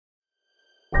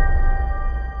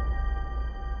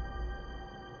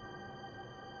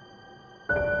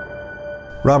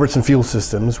Robertson Fuel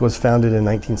Systems was founded in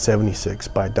 1976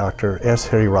 by Dr. S.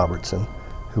 Harry Robertson,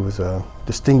 who was a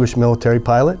distinguished military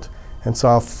pilot and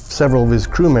saw several of his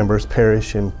crew members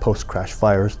perish in post-crash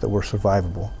fires that were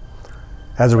survivable.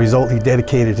 As a result, he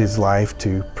dedicated his life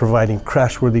to providing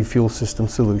crash-worthy fuel system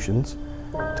solutions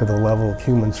to the level of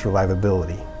human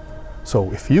survivability.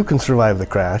 So if you can survive the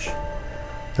crash,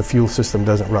 the fuel system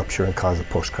doesn't rupture and cause a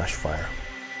post-crash fire.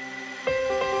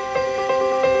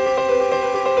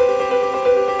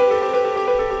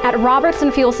 At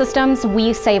Robertson Fuel Systems,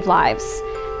 we save lives.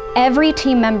 Every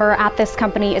team member at this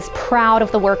company is proud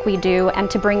of the work we do and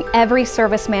to bring every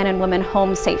serviceman and woman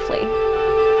home safely.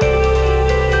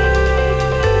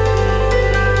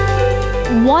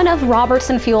 One of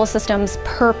Robertson Fuel Systems'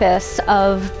 purpose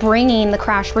of bringing the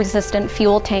crash-resistant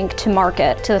fuel tank to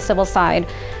market to the civil side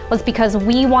was because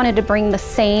we wanted to bring the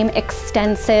same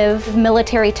extensive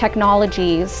military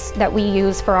technologies that we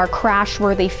use for our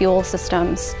crash-worthy fuel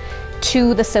systems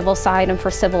to the civil side and for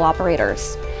civil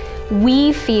operators.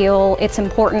 We feel it's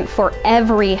important for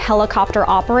every helicopter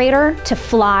operator to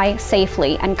fly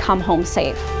safely and come home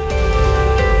safe.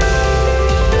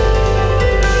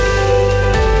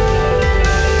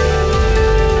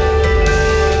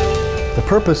 The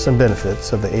purpose and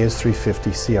benefits of the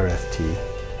AS350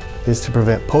 CRFT is to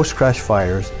prevent post-crash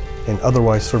fires in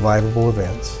otherwise survivable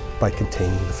events by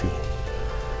containing the fuel.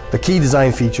 The key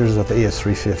design features of the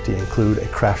AS350 include a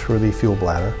crash-worthy fuel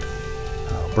bladder,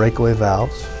 breakaway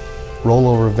valves,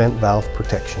 rollover vent valve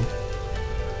protection,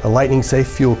 a lightning-safe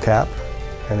fuel cap,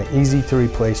 and an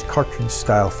easy-to-replace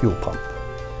cartridge-style fuel pump.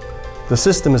 The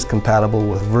system is compatible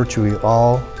with virtually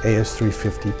all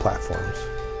AS350 platforms.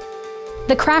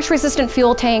 The crash-resistant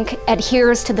fuel tank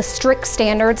adheres to the strict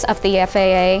standards of the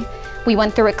FAA. We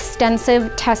went through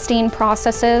extensive testing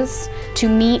processes to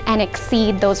meet and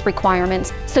exceed those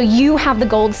requirements. So you have the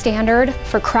gold standard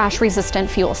for crash-resistant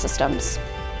fuel systems.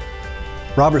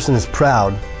 Robertson is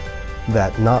proud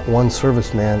that not one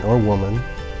serviceman or woman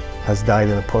has died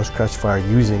in a post-crash fire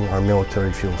using our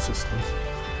military fuel systems.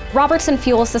 Robertson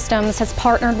Fuel Systems has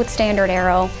partnered with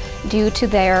StandardAero due to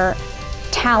their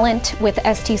talent with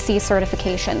STC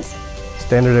certifications.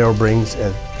 StandardAero brings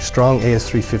a strong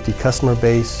AS350 customer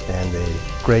base and a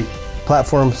great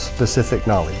platform-specific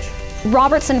knowledge.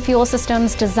 Robertson Fuel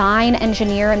Systems design,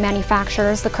 engineer, and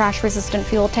manufactures the crash-resistant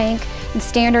fuel tank, and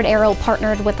StandardAero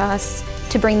partnered with us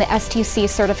to bring the STC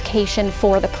certification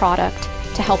for the product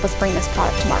to help us bring this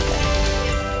product to market.